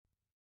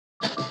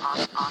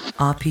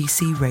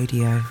RPC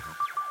Radio.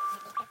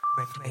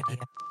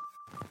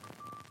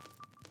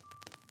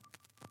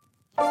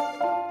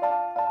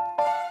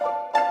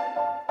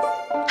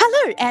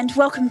 Hello and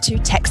welcome to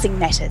Taxing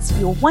Matters,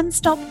 your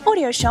one-stop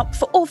audio shop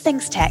for all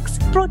things tax,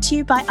 brought to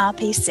you by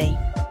RPC.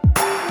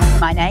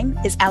 My name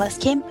is Alice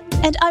Kemp,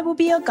 and I will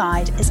be your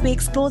guide as we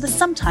explore the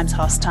sometimes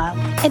hostile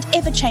and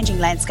ever-changing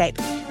landscape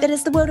that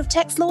is the world of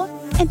tax law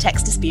and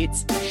tax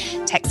disputes.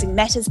 Taxing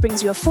Matters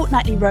brings you a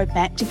fortnightly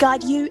roadmap to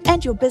guide you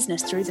and your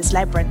business through this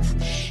labyrinth.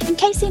 In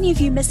case any of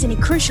you missed any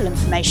crucial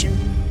information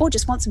or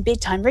just want some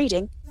bedtime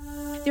reading,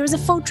 there is a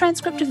full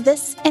transcript of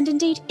this and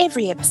indeed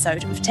every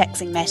episode of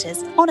Taxing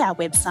Matters on our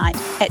website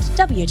at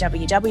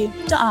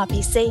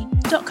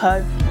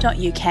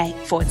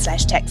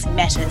www.rpc.co.uk/Taxing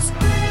Matters.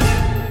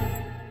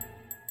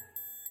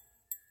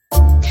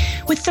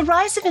 With the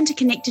rise of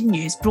interconnected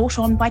news brought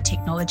on by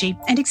technology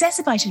and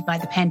exacerbated by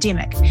the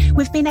pandemic,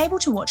 we've been able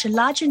to watch a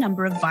larger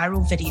number of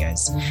viral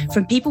videos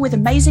from people with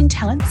amazing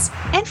talents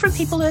and from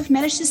people who have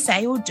managed to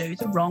say or do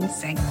the wrong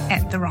thing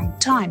at the wrong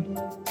time.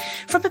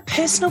 From a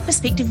personal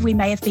perspective, we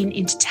may have been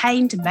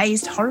entertained,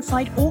 amazed,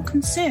 horrified, or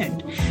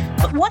concerned.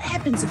 But what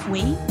happens if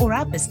we or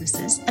our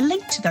businesses are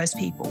linked to those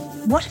people?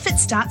 What if it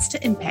starts to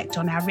impact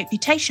on our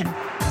reputation?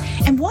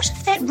 And what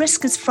if that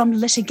risk is from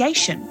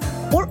litigation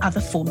or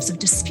other forms of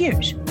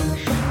dispute?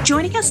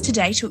 Joining us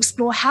today to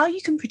explore how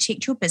you can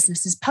protect your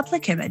business's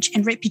public image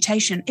and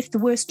reputation if the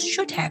worst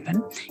should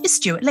happen is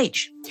Stuart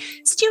Leach.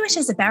 Stuart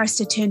is a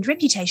barrister turned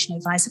reputation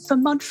advisor for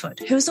Montfort,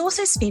 who has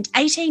also spent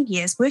 18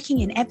 years working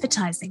in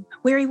advertising,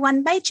 where he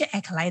won major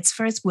accolades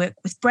for his work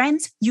with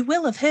brands you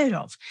will have heard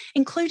of,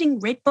 including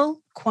Red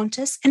Bull,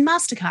 Qantas and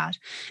MasterCard.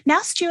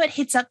 Now Stuart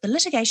heads up the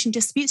litigation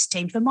disputes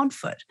team for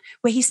Montfort,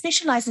 where he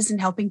specialises in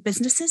helping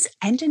businesses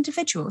and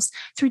individuals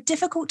through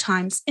difficult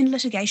times in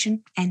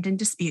litigation and in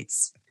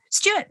disputes.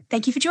 Stuart,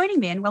 thank you for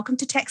joining me and welcome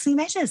to Taxing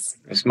Matters.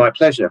 It's my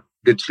pleasure.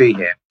 Good to be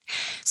here.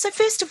 So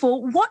first of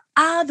all, what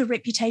are the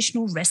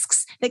reputational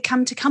risks that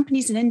come to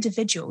companies and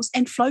individuals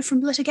and flow from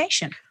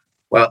litigation?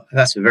 Well,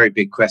 that's a very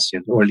big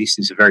question, or at least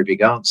it's a very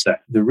big answer.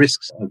 The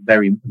risks are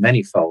very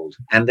manifold,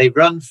 and they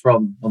run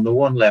from, on the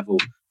one level,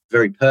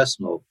 very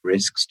personal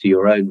risks to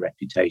your own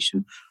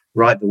reputation,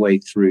 right the way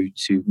through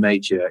to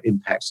major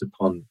impacts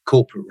upon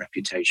corporate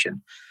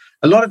reputation.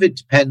 A lot of it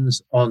depends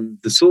on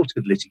the sort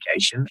of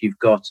litigation. If you've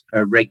got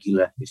a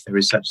regular, if there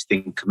is such a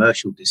thing,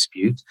 commercial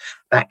dispute,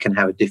 that can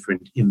have a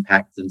different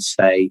impact than,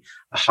 say,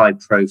 a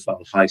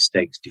high-profile,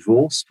 high-stakes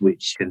divorce,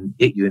 which can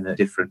hit you in a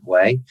different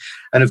way.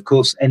 And, of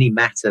course, any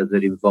matter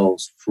that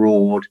involves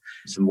fraud,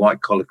 some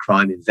white-collar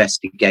crime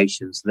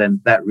investigations,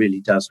 then that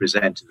really does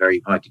present a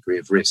very high degree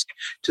of risk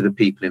to the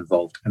people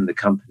involved and the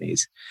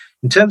companies.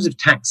 In terms of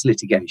tax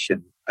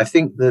litigation, I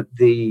think that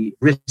the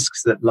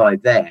risks that lie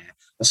there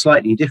are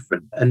slightly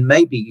different and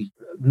maybe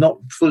not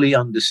fully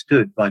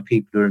understood by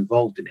people who are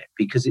involved in it,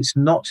 because it's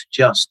not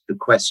just the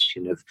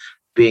question of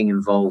being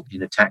involved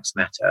in a tax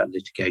matter,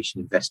 litigation,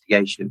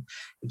 investigation.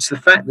 It's the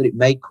fact that it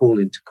may call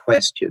into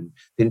question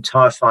the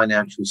entire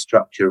financial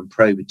structure and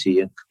probity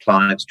and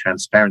compliance,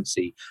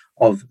 transparency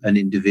of an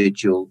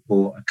individual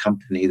or a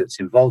company that's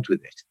involved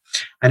with it.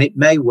 And it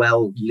may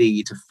well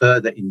lead to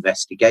further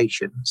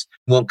investigations.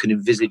 One can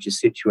envisage a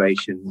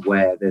situation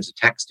where there's a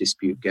tax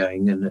dispute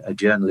going and a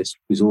journalist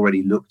who's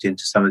already looked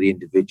into some of the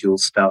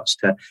individuals starts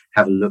to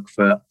have a look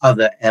for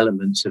other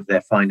elements of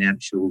their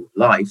financial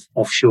life,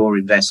 offshore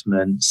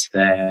investments,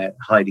 their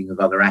hiding of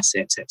other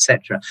assets,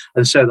 etc.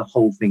 And so the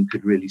whole thing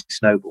could really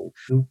snowball.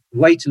 The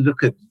way to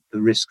look at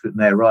the risk that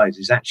may arise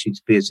is actually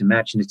to be as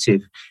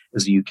imaginative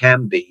as you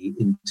can be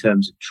in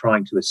terms of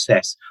trying to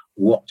assess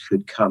what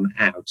could come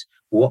out,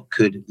 what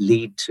could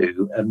lead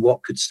to, and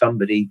what could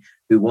somebody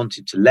who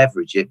wanted to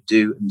leverage it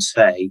do and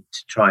say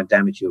to try and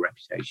damage your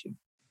reputation.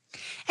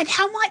 And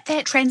how might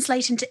that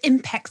translate into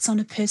impacts on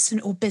a person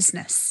or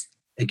business?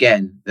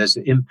 Again, there's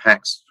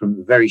impacts from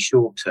the very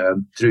short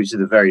term through to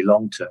the very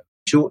long term.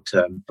 Short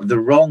term, the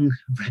wrong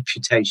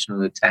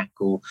reputational attack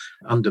or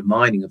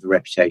undermining of the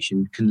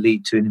reputation can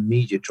lead to an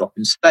immediate drop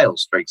in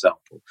sales, for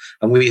example.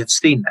 And we have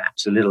seen that.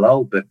 It's a little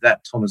old, but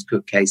that Thomas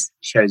Cook case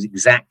shows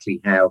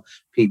exactly how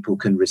people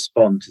can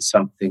respond to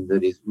something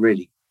that is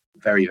really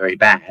very, very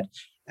bad,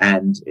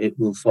 and it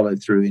will follow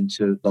through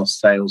into lost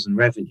sales and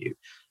revenue.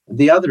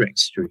 The other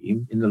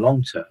extreme, in the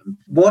long term,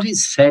 what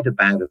is said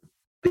about a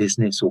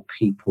business or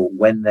people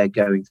when they're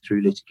going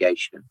through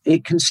litigation,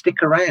 it can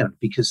stick around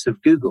because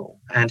of Google,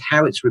 and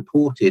how it's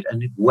reported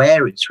and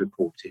where it's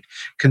reported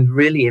can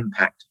really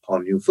impact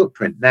upon your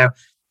footprint. Now,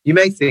 you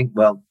may think,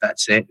 well,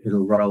 that's it,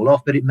 it'll roll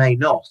off, but it may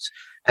not.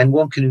 And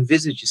one can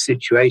envisage a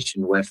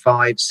situation where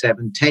 5,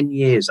 7, 10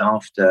 years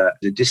after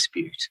the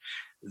dispute,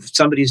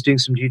 somebody is doing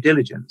some due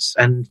diligence,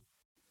 and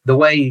the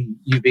way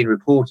you've been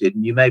reported,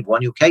 and you may have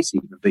won your case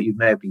even, but you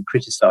may have been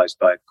criticised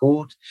by a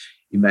court.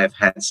 You may have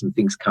had some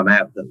things come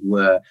out that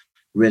were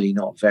really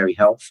not very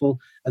helpful,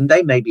 and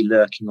they may be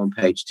lurking on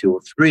page 2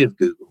 or 3 of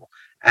Google,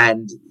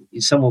 and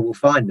someone will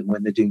find them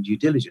when they're doing due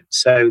diligence.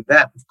 So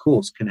that, of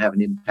course, can have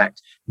an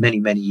impact many,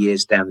 many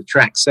years down the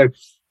track. So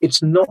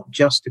it's not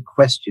just a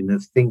question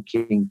of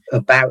thinking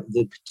about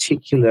the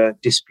particular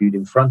dispute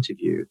in front of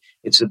you.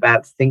 It's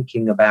about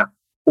thinking about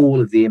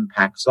all of the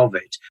impacts of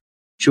it,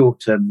 short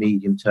term,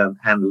 medium term,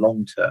 and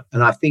long term.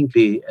 And I think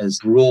be as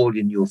broad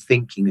in your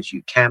thinking as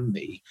you can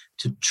be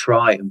to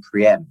try and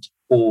preempt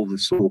all the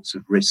sorts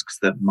of risks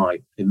that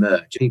might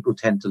emerge. People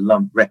tend to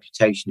lump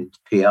reputation into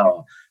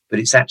PR, but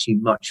it's actually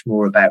much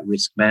more about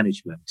risk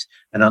management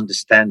and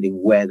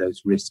understanding where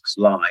those risks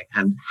lie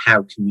and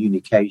how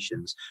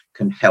communications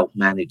can help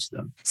manage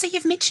them. So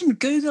you've mentioned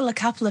Google a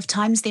couple of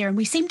times there, and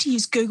we seem to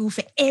use Google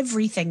for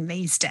everything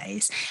these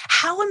days.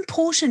 How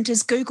important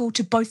is Google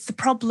to both the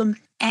problem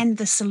and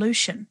the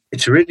solution?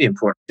 It's really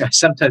important. I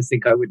sometimes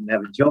think I wouldn't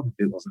have a job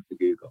if it wasn't for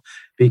Google,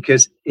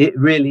 because it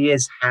really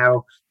is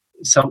how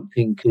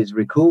something is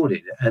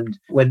recorded. And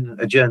when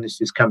a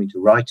journalist is coming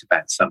to write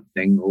about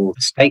something or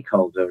a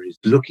stakeholder is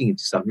looking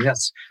into something,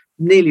 that's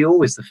nearly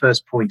always the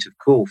first point of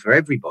call for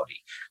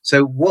everybody.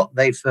 So what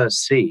they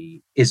first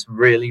see is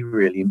really,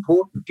 really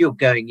important. If you're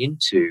going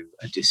into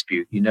a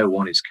dispute, you know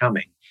one is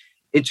coming.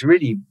 It's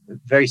really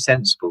very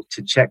sensible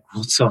to check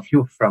what's on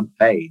your front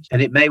page.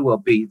 And it may well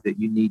be that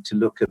you need to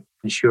look at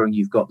ensuring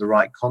you've got the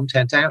right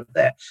content out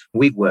there.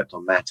 We've worked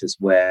on matters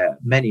where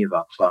many of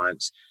our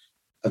clients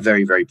are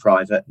very, very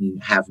private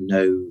and have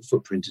no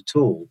footprint at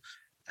all.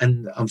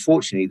 And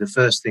unfortunately, the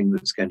first thing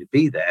that's going to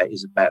be there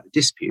is about the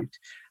dispute.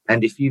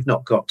 And if you've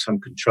not got some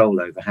control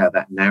over how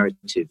that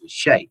narrative is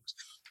shaped,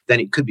 then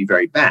it could be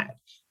very bad.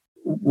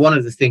 One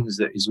of the things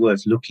that is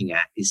worth looking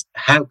at is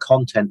how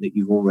content that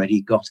you've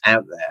already got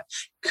out there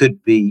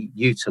could be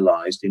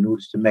utilized in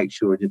order to make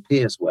sure it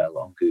appears well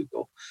on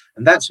Google.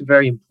 And that's a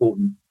very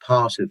important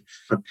part of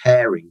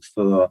preparing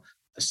for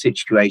a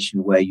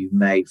situation where you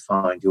may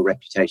find your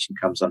reputation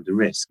comes under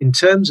risk. In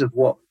terms of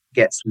what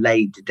gets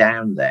laid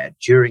down there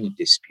during a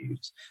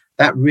dispute,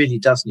 that really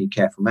does need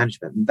careful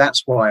management. And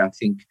that's why I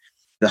think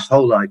the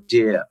whole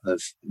idea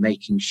of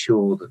making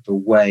sure that the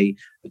way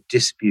a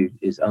dispute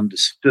is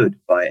understood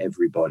by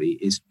everybody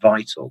is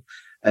vital.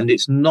 And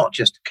it's not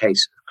just a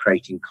case of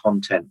creating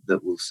content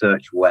that will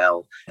search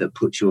well, that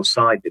puts your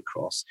side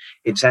across.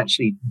 It's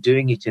actually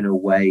doing it in a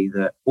way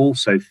that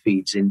also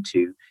feeds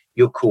into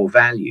your core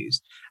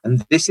values.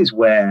 And this is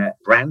where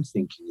brand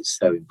thinking is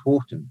so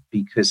important,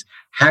 because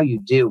how you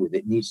deal with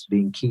it needs to be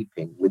in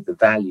keeping with the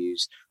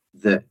values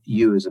that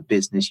you as a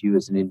business, you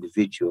as an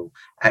individual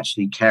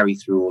actually carry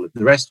through all of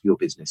the rest of your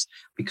business.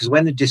 Because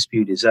when the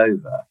dispute is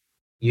over,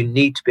 you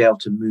need to be able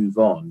to move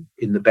on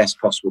in the best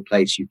possible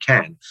place you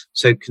can.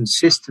 So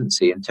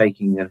consistency and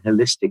taking a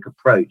holistic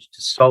approach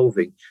to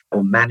solving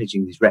or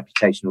managing these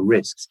reputational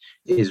risks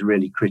is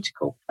really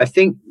critical. I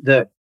think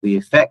that the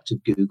effect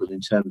of Google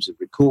in terms of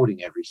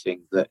recording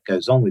everything that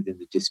goes on within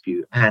the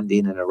dispute and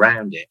in and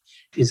around it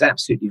is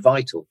absolutely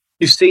vital.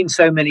 You've seen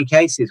so many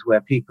cases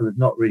where people have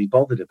not really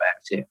bothered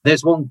about it.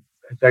 There's one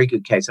very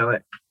good case, I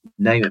won't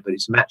name it, but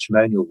it's a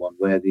matrimonial one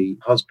where the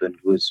husband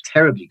was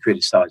terribly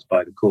criticised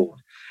by the court,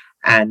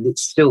 and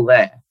it's still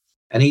there.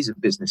 And he's a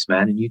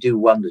businessman, and you do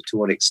wonder to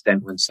what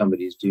extent when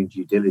somebody is doing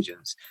due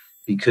diligence,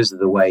 because of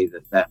the way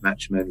that that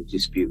matrimonial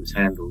dispute was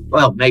handled,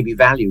 well, maybe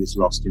value is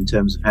lost in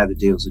terms of how the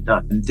deals are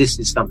done. And this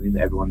is something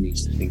that everyone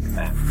needs to think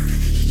about.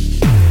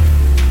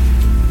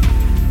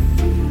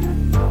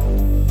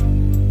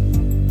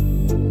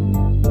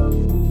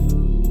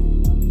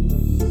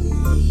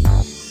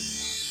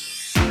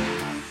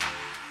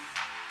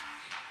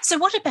 So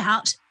what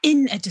about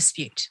in a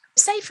dispute?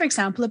 Say, for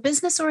example, a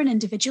business or an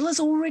individual is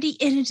already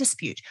in a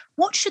dispute.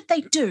 What should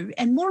they do?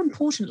 And more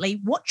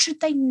importantly, what should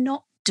they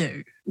not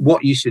do?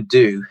 What you should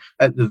do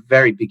at the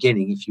very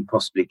beginning, if you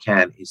possibly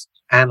can, is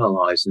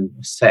analyse and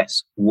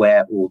assess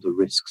where all the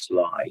risks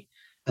lie.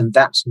 And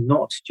that's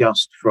not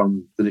just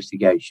from the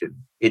litigation,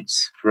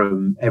 it's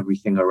from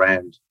everything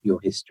around your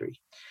history.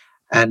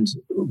 And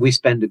we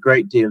spend a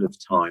great deal of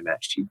time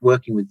actually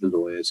working with the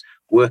lawyers,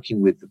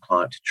 working with the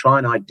client to try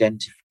and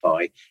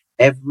identify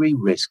every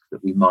risk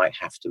that we might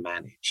have to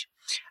manage.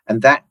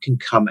 And that can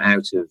come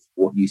out of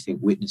what you think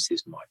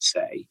witnesses might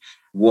say,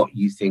 what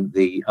you think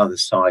the other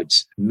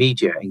side's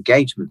media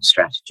engagement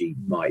strategy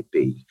might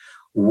be,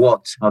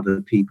 what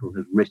other people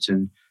have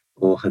written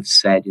or have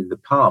said in the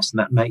past. And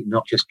that may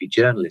not just be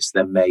journalists,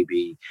 there may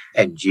be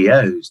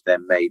NGOs, there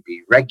may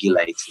be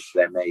regulators,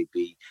 there may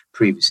be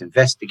previous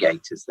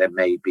investigators, there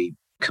may be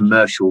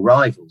commercial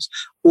rivals.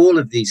 All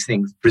of these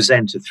things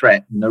present a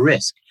threat and a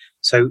risk.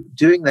 So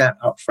doing that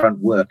upfront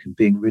work and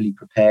being really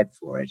prepared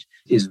for it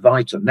is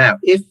vital. Now,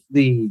 if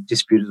the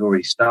dispute has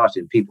already started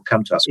and people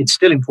come to us, it's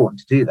still important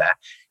to do that.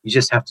 You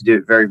just have to do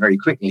it very, very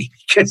quickly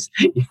because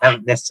you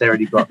haven't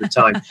necessarily got the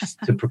time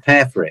to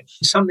prepare for it.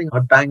 Something I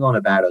bang on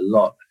about a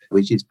lot,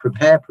 which is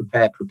prepare,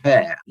 prepare,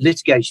 prepare.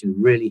 Litigation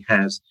really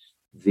has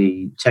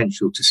the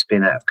potential to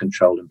spin out of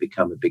control and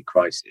become a big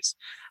crisis.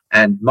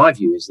 And my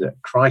view is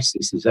that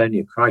crisis is only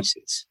a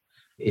crisis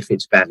if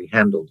it's badly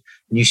handled.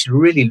 And you should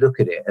really look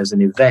at it as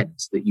an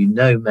event that you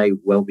know may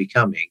well be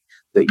coming,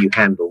 that you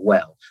handle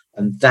well.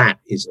 And that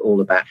is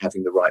all about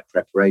having the right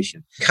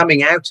preparation.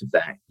 Coming out of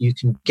that, you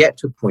can get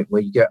to a point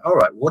where you go, all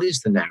right, what is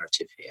the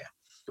narrative here?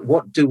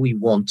 What do we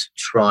want to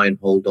try and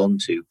hold on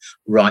to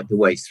right the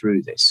way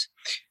through this?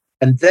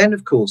 And then,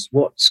 of course,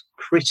 what's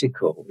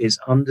critical is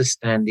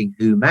understanding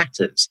who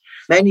matters.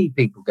 Many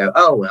people go,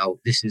 oh, well,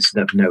 this is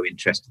of no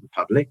interest to the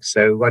public,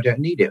 so I don't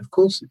need it. Of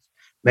course, it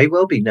may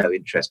well be no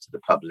interest to the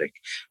public,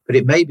 but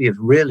it may be of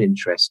real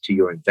interest to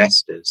your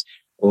investors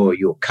or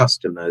your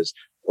customers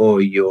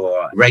or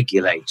your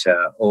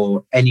regulator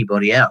or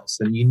anybody else.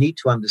 And you need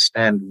to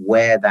understand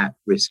where that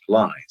risk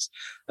lies.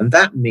 And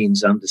that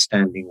means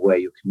understanding where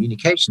your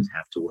communications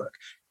have to work.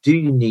 Do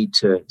you need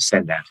to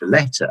send out a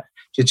letter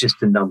to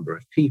just a number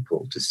of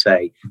people to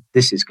say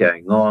this is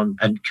going on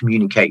and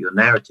communicate your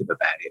narrative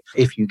about it?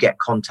 If you get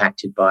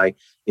contacted by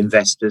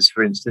investors,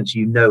 for instance,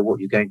 you know what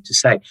you're going to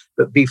say,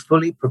 but be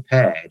fully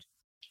prepared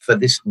for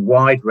this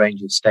wide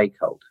range of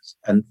stakeholders.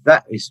 And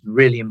that is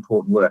really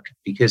important work,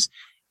 because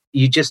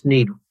you just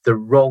need the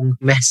wrong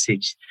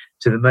message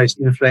to the most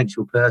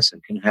influential person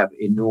can have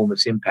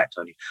enormous impact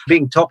on you.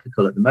 Being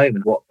topical at the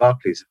moment, what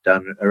Barclays have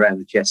done around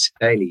the Jes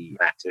Staley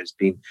matter has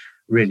been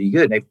really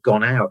good. They've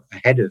gone out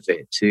ahead of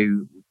it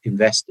to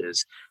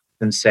investors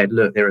and said,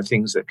 look, there are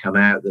things that come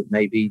out that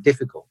may be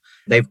difficult.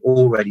 They've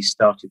already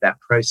started that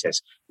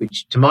process,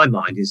 which to my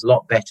mind is a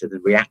lot better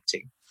than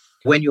reacting.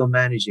 When you're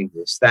managing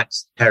this,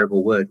 that's a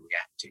terrible word,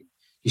 reacting.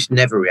 You should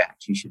never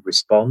react. You should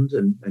respond,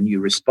 and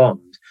you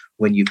respond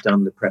when you've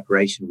done the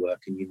preparation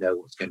work and you know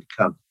what's going to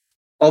come.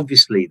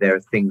 Obviously, there are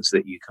things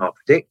that you can't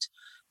predict,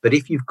 but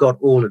if you've got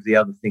all of the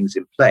other things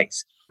in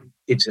place,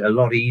 it's a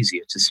lot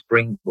easier to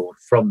springboard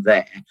from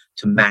there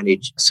to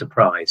manage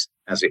surprise,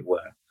 as it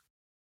were.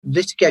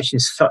 Litigation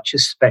is such a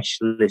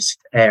specialist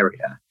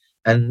area,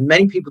 and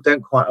many people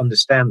don't quite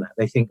understand that.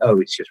 They think, oh,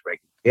 it's just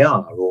regular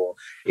PR or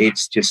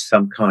it's just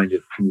some kind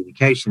of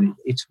communication.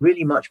 It's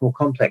really much more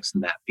complex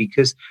than that,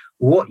 because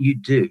what you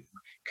do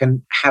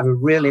can have a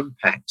real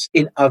impact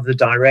in other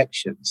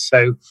directions.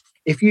 So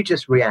if you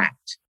just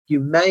react,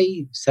 you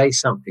may say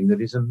something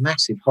that is a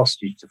massive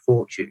hostage to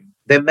fortune.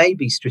 There may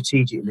be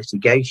strategic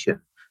litigation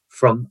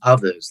from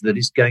others that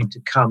is going to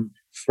come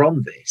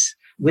from this.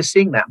 We're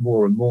seeing that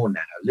more and more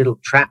now, little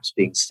traps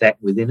being set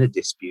within a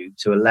dispute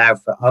to allow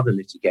for other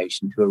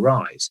litigation to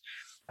arise.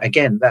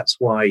 Again, that's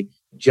why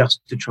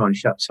just to try and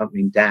shut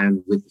something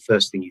down with the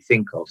first thing you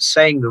think of,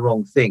 saying the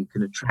wrong thing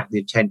can attract the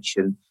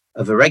attention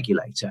of a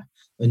regulator,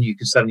 and you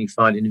can suddenly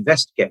find an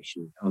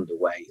investigation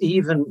underway.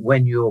 Even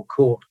when you're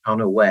caught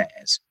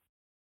unawares,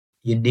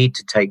 you need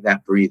to take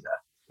that breather.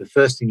 The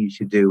first thing you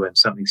should do when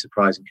something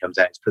surprising comes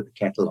out is put the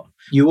kettle on.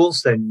 You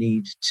also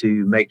need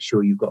to make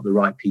sure you've got the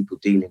right people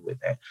dealing with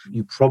it.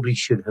 You probably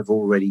should have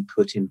already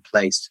put in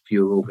place for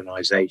your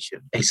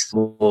organization a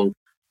small,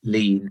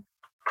 lean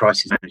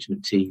crisis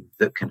management team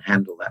that can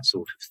handle that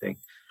sort of thing.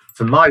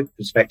 From my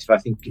perspective, I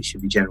think it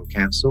should be General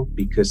Counsel,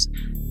 because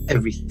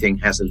everything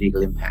has a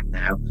legal impact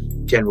now.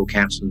 General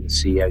Counsel and the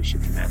CEO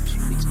should be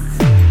managing these.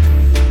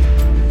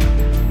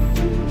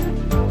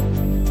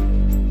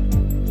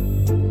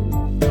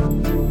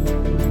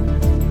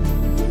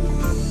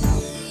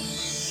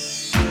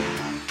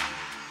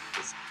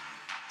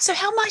 So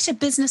how might a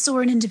business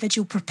or an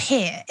individual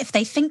prepare if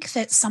they think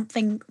that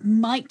something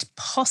might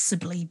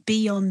possibly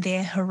be on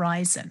their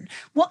horizon?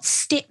 What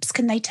steps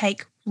can they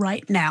take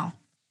right now?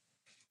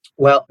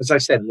 Well, as I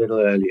said a little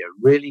earlier,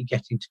 really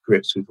getting to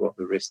grips with what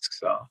the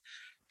risks are,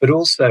 but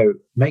also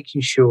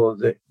making sure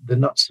that the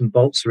nuts and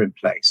bolts are in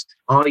place.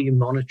 Are you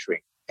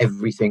monitoring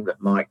everything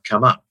that might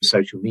come up?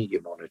 Social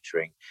media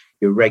monitoring,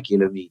 your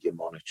regular media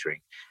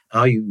monitoring.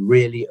 Are you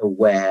really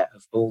aware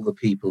of all the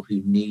people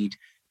who need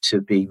to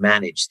be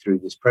managed through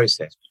this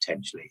process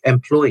potentially?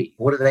 Employee,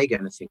 what are they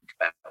going to think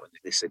about when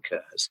this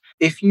occurs?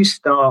 If you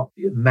start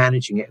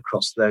managing it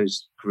across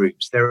those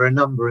groups, there are a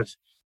number of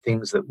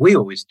things that we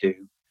always do,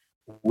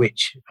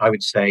 which I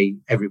would say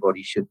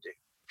everybody should do.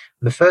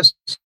 And the first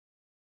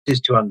is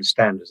to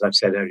understand, as I've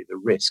said earlier, the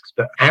risks,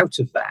 but out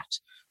of that,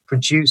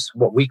 produce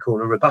what we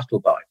call a rebuttal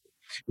Bible.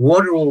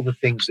 What are all the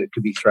things that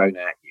could be thrown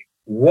at you?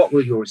 What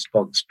will your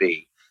response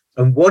be?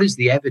 And what is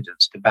the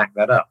evidence to back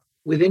that up?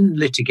 Within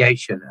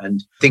litigation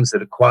and things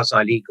that are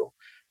quasi-legal,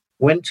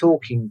 when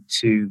talking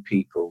to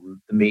people,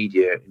 the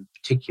media in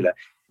particular,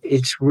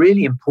 it's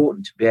really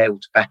important to be able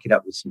to back it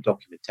up with some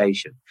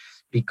documentation.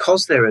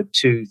 Because there are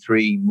 2,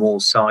 3 more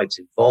sides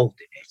involved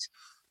in it,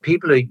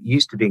 people are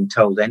used to being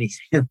told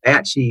anything. They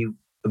actually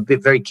are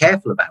very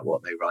careful about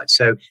what they write.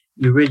 So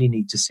you really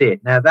need to see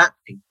it. Now, that,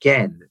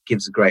 again,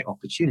 gives a great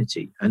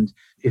opportunity. And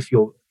if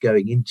you're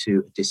going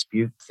into a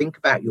dispute, think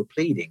about your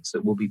pleadings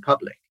that will be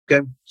public.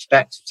 Going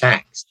back to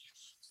tax,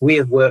 we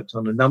have worked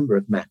on a number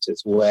of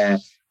matters where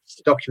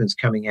documents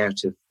coming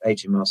out of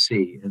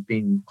HMRC have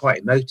been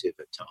quite emotive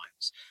at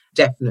times,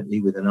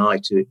 definitely with an eye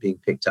to it being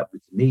picked up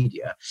with the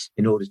media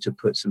in order to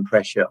put some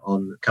pressure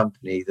on the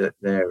company that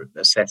they're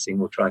assessing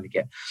or trying to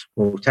get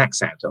more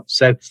tax out of.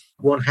 So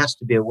one has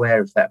to be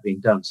aware of that being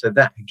done. So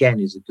that,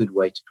 again, is a good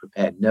way to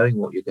prepare, knowing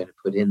what you're going to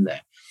put in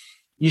there.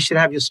 You should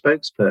have your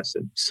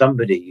spokesperson,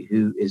 somebody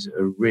who is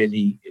a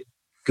really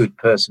good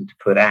person to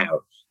put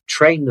out.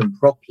 Train them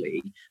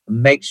properly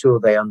and make sure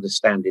they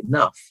understand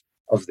enough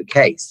of the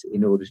case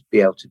in order to be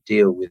able to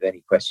deal with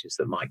any questions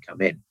that might come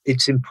in.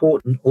 It's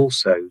important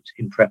also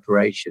in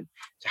preparation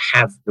to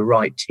have the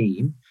right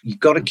team. You've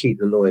got to keep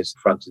the lawyers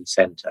front and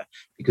centre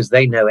because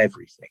they know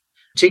everything,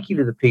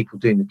 particularly the people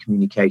doing the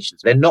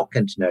communications. They're not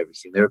going to know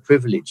everything. There are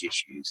privilege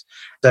issues.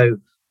 So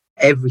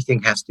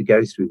everything has to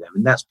go through them.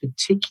 And that's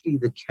particularly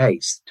the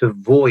case to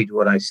avoid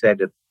what I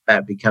said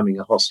about becoming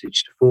a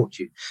hostage to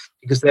fortune,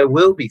 because there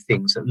will be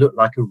things that look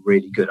like a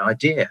really good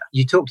idea.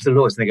 You talk to the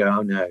lawyers and they go,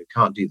 oh no,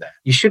 can't do that.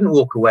 You shouldn't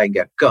walk away and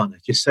go, God, they're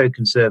just so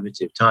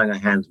conservative, tying our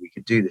hands, we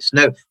could do this.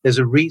 No, there's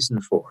a reason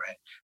for it.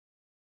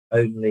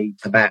 Only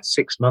about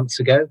 6 months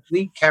ago,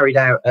 we carried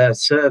out a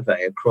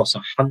survey across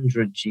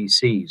 100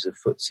 GCs of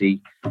FTSE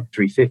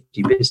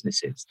 350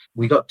 businesses.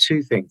 We got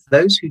two things.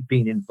 Those who'd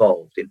been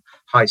involved in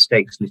high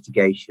stakes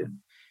litigation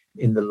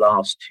in the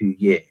last 2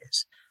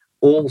 years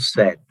all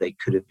said they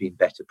could have been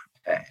better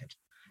prepared.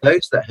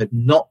 Those that had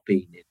not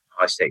been in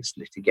high stakes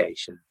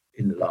litigation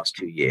in the last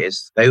 2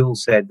 years, they all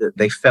said that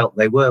they felt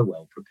they were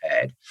well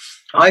prepared.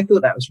 I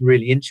thought that was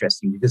really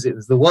interesting because it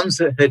was the ones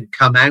that had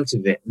come out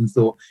of it and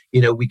thought,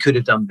 we could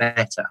have done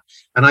better.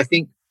 And I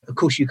think, of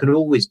course, you can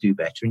always do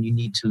better and you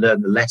need to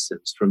learn the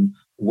lessons from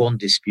one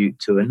dispute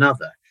to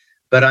another.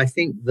 But I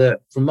think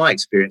that from my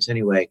experience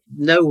anyway,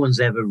 no one's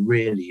ever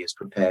really as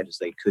prepared as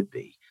they could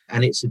be.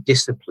 And it's a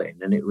discipline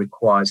and it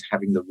requires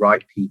having the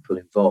right people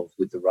involved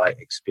with the right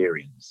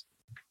experience.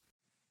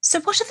 So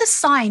what are the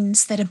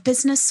signs that a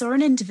business or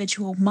an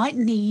individual might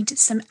need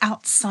some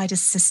outside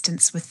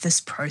assistance with this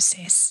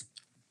process?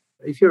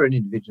 If you're an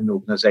individual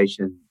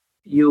organisation,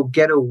 you'll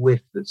get a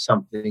whiff that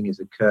something is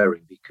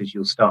occurring because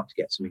you'll start to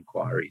get some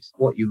inquiries.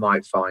 What you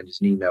might find is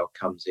an email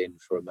comes in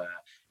from an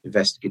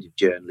investigative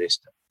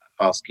journalist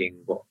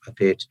asking what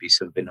appear to be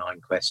some benign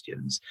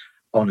questions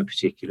on a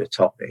particular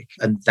topic.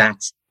 And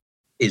that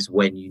is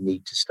when you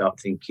need to start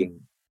thinking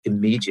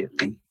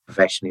immediately,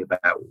 professionally,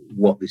 about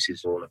what this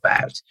is all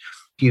about.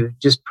 If you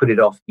just put it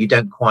off, you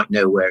don't quite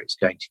know where it's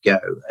going to go.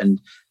 And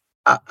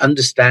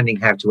understanding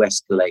how to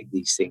escalate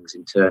these things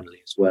internally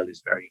as well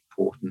is very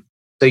important.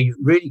 So you've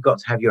really got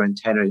to have your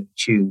antenna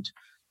tuned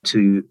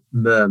to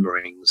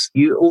murmurings.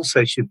 You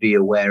also should be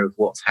aware of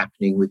what's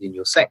happening within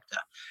your sector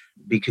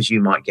because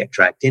you might get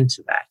dragged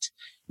into that.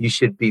 You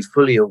should be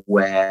fully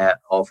aware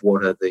of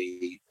what are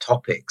the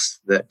topics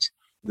that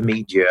the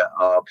media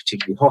are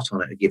particularly hot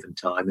on at a given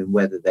time and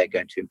whether they're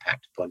going to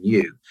impact upon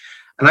you.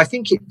 And I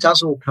think it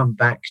does all come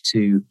back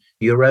to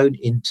your own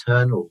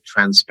internal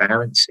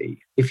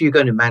transparency. If you're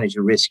going to manage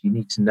a risk, you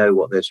need to know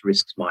what those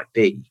risks might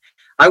be.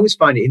 I always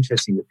find it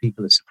interesting that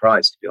people are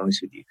surprised, to be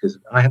honest with you, because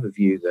I have a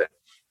view that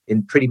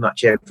in pretty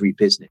much every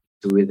business,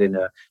 within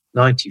a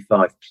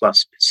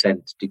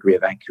 95+% degree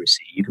of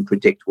accuracy, you can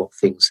predict what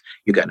things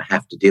you're going to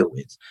have to deal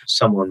with.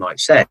 Someone might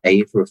say,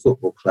 if you're a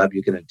football club,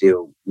 you're going to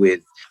deal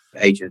with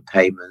agent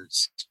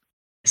payments,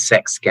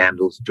 sex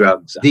scandals,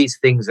 drugs. These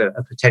things are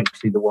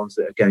potentially the ones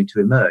that are going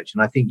to emerge.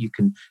 And I think you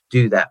can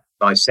do that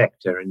by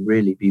sector and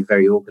really be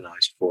very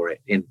organised for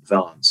it in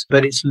advance.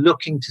 But it's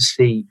looking to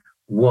see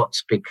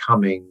what's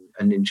becoming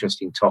an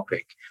interesting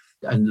topic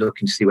and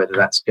looking to see whether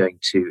that's going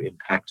to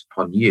impact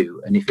upon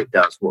you. And if it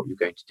does, what you're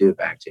going to do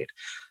about it.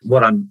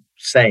 What I'm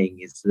saying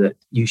is that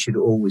you should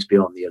always be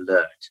on the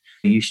alert.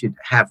 You should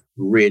have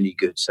really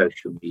good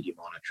social media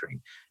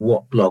monitoring.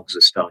 What blogs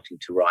are starting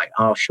to write?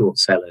 Are short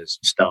sellers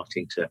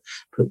starting to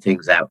put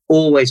things out?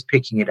 Always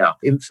picking it up.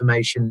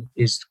 Information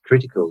is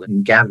critical,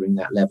 and gathering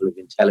that level of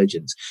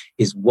intelligence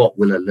is what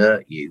will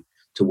alert you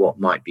to what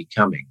might be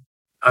coming.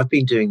 I've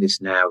been doing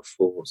this now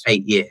for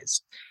 8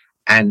 years,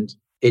 and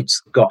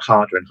it's got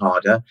harder and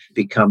harder,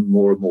 become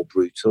more and more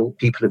brutal.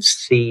 People have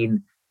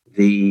seen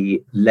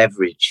the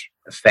leverage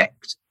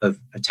effect of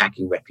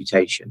attacking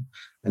reputation.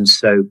 And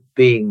so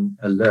being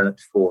alert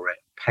for it,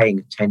 paying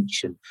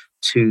attention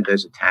to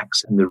those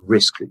attacks and the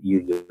risk that you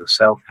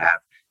yourself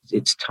have,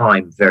 it's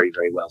time very,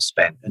 very well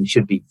spent and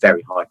should be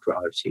very high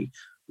priority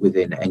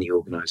within any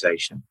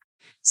organisation.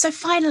 So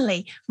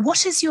finally,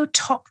 what is your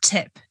top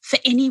tip for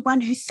anyone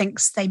who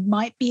thinks they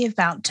might be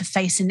about to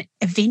face an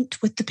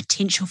event with the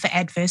potential for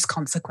adverse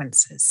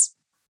consequences?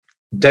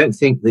 Don't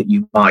think that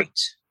you might,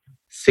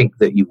 think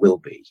that you will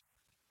be,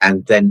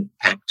 and then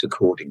act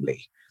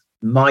accordingly.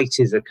 Might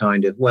is a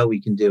kind of, well,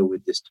 we can deal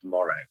with this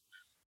tomorrow.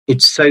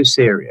 It's so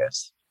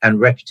serious,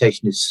 and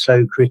reputation is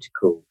so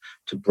critical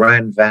to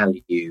brand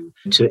value,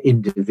 to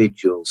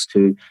individuals,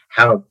 to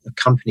how a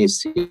company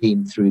is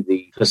seen through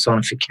the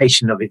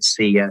personification of its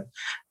CEO.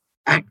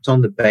 Act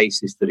on the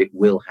basis that it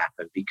will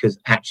happen, because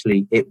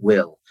actually it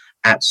will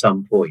at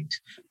some point.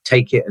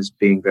 Take it as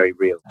being very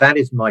real. That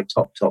is my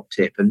top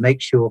tip, and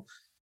make sure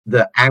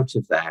that out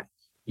of that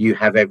you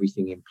have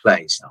everything in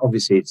place.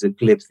 Obviously, it's a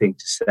glib thing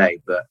to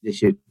say, but they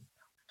should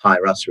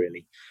hire us,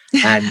 really.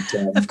 And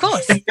of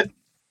course.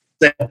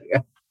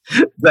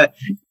 But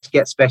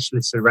get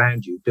specialists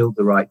around you, build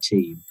the right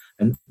team,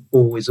 and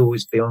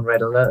always be on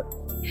red alert.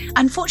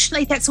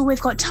 Unfortunately, that's all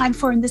we've got time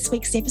for in this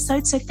week's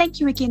episode, so thank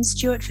you again,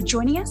 Stuart, for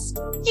joining us.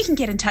 You can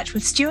get in touch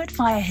with Stuart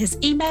via his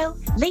email,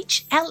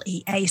 leach,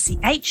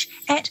 Leach,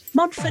 at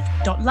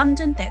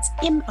montfort.london, that's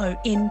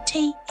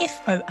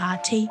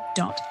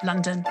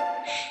montfort.london.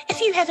 If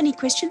you have any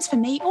questions for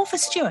me or for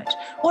Stuart,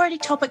 or any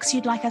topics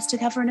you'd like us to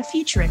cover in a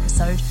future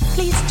episode,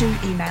 please do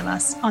email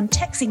us on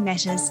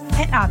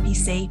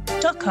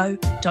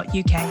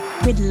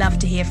taxingmatters@rpc.co.uk. We'd love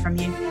to hear from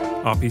you.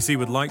 RPC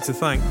would like to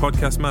thank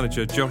podcast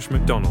manager Josh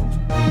McDonald.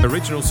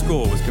 Original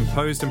score was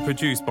composed and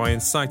produced by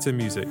Inciter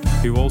Music,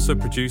 who also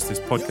produced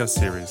this podcast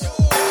series.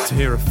 To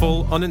hear a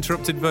full,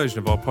 uninterrupted version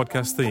of our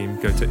podcast theme,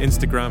 go to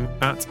Instagram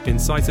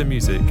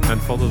 @InciterMusic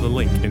and follow the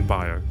link in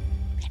bio.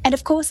 And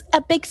of course,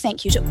 a big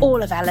thank you to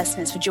all of our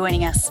listeners for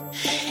joining us.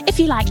 If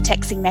you like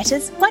Taxing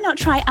Matters, why not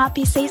try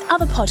RPC's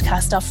other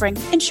podcast offering,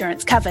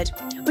 Insurance Covered,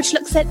 which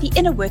looks at the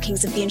inner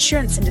workings of the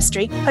insurance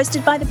industry,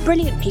 hosted by the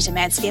brilliant Peter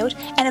Mansfield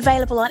and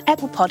available on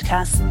Apple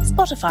Podcasts,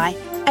 Spotify,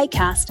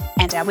 Acast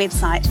and our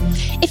website.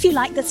 If you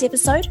like this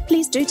episode,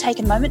 please do take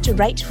a moment to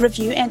rate,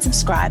 review and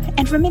subscribe,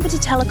 and remember to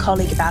tell a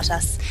colleague about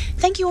us.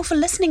 Thank you all for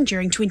listening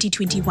during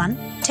 2021.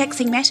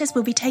 Taxing Matters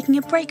will be taking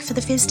a break for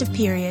the festive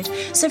period,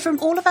 so from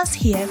all of us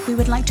here, we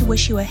would like to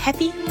wish you a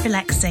happy,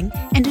 relaxing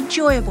and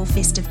enjoyable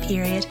festive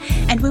period,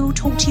 and we will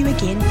talk to you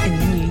again in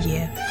the new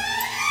year.